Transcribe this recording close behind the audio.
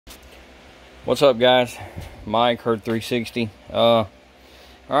What's up, guys? Mike, Herd 360.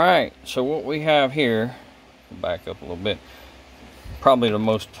 Alright, so what we have here, back up a little bit, probably the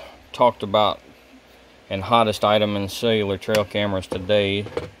most talked about and hottest item in cellular trail cameras today.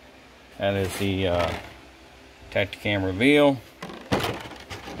 That is the Tactacam Reveal.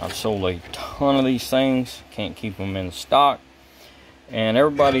 I've sold a ton of these things, can't keep them in stock, and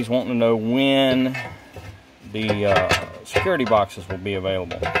everybody's wanting to know when the security boxes will be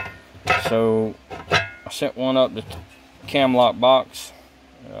available. So I sent one up to Camlockbox,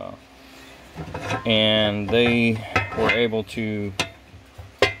 and they were able to,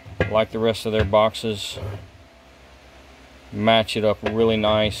 like the rest of their boxes, match it up really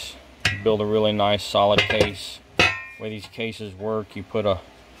nice, build a really nice solid case. The way these cases work, you put a,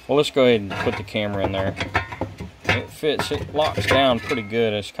 well, let's go ahead and put the camera in there. It fits, it locks down pretty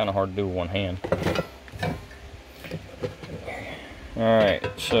good. It's kind of hard to do with one hand. Alright,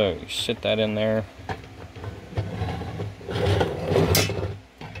 so you sit that in there.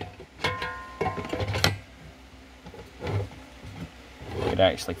 It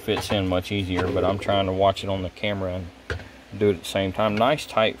actually fits in much easier, but I'm trying to watch it on the camera and do it at the same time. Nice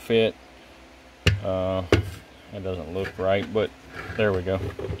tight fit. It doesn't look right, but there we go.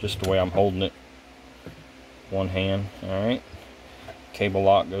 Just the way I'm holding it. One hand. Alright. Cable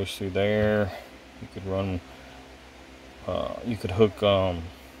lock goes through there. You could run, you could hook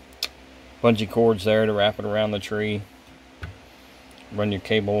bungee cords there to wrap it around the tree. Run your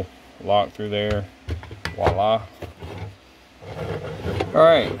cable lock through there. Voila.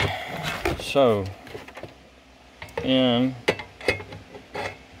 Alright, so and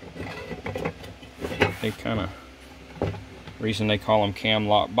they kind of, reason they call them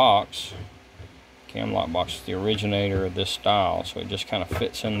Camlockbox. Camlockbox is the originator of this style, so it just kind of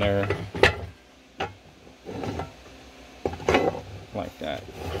fits in there like that.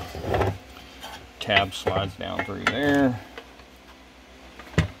 Tab slides down through there.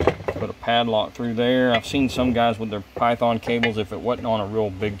 Put a padlock through there. I've seen some guys with their Python cables, if it wasn't on a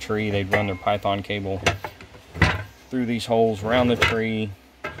real big tree, they'd run their Python cable through these holes around the tree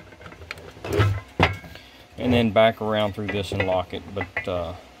and then back around through this and lock it.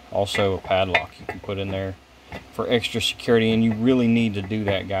 But also a padlock you can put in there for extra security, and you really need to do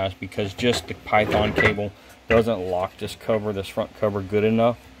that, guys, because just the Python cable doesn't lock this cover, this front cover, good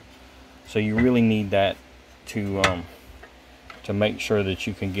enough. So you really need that to make sure that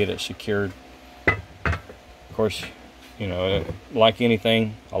you can get it secured. Of course, you know, like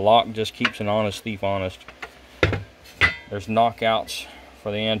anything, a lock just keeps an honest thief honest. There's knockouts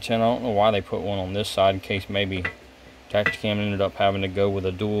for the antenna. I don't know why they put one on this side, in case maybe Tactacam ended up having to go with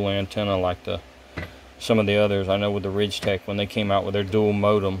a dual antenna like some of the others. I know with the Ridgetech, when they came out with their dual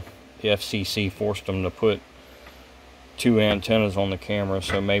modem, the FCC forced them to put two antennas on the camera,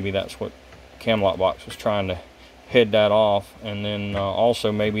 so maybe that's what Camlockbox was trying to head that off. And then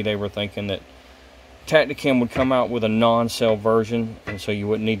also maybe they were thinking that Tactacam would come out with a non-cell version, and so you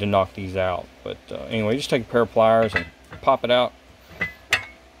wouldn't need to knock these out. But anyway, just take a pair of pliers and pop it out,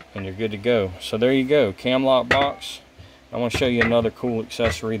 and you're good to go. So there you go, Camlockbox. I want to show you another cool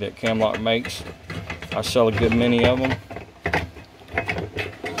accessory that Camlock makes. I sell a good many of them.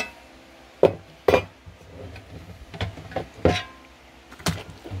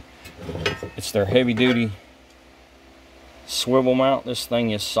 It's their heavy duty swivel mount. This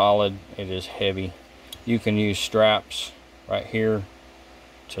thing is solid, it is heavy. You can use straps right here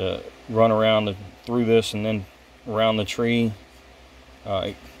to run around through this and then around the tree.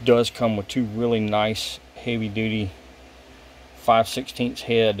 It does come with two really nice heavy duty 5/16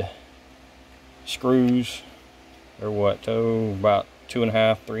 head screws. They're what, about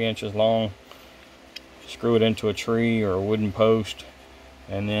 2.5 to 3 inches long. Screw it into a tree or a wooden post,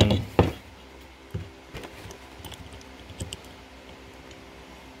 and then the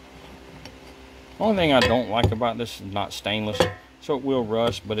only thing I don't like about this is not stainless, so it will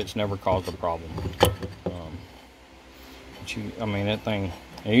rust, but it's never caused a problem. I mean, that thing,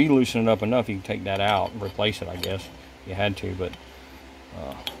 you loosen it up enough, you can take that out and replace it, I guess, if you had to. But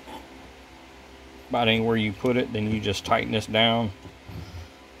about anywhere you put it, then you just tighten this down,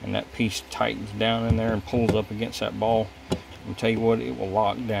 and that piece tightens down in there and pulls up against that ball. I'll tell you what, it will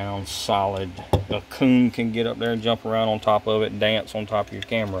lock down solid. A coon can get up there and jump around on top of it and dance on top of your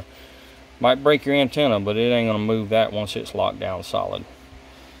camera. Might break your antenna, but it ain't gonna move that once it's locked down solid.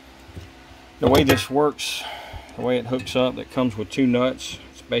 The way this works, the way it hooks up, it comes with two nuts.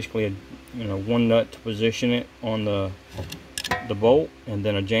 It's basically a, you know, one nut to position it on the bolt, and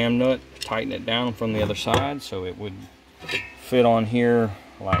then a jam nut to tighten it down from the other side, so it would fit on here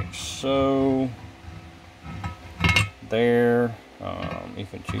like so. There, you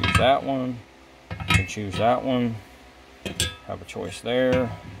can choose that one, can choose that one. Have a choice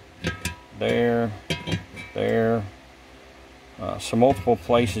there, there, there. So multiple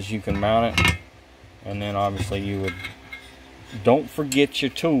places you can mount it. And then obviously you would, don't forget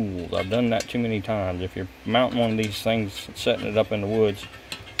your tools. I've done that too many times. If you're mounting one of these things, setting it up in the woods,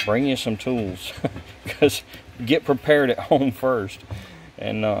 bring you some tools. Because get prepared at home first.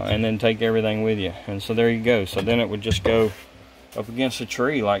 And then take everything with you. And so there you go. So then it would just go up against a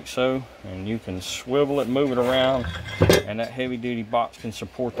tree like so, and you can swivel it, move it around, and that heavy duty box can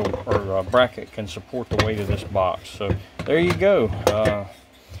support the, or bracket can support the weight of this box. So there you go.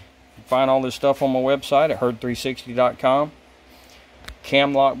 You find all this stuff on my website at herd360.com.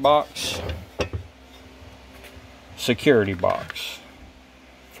 Camlockbox security box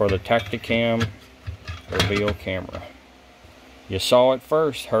for the Tactacam reveal camera. You saw it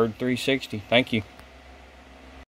first, Herd 360. Thank you.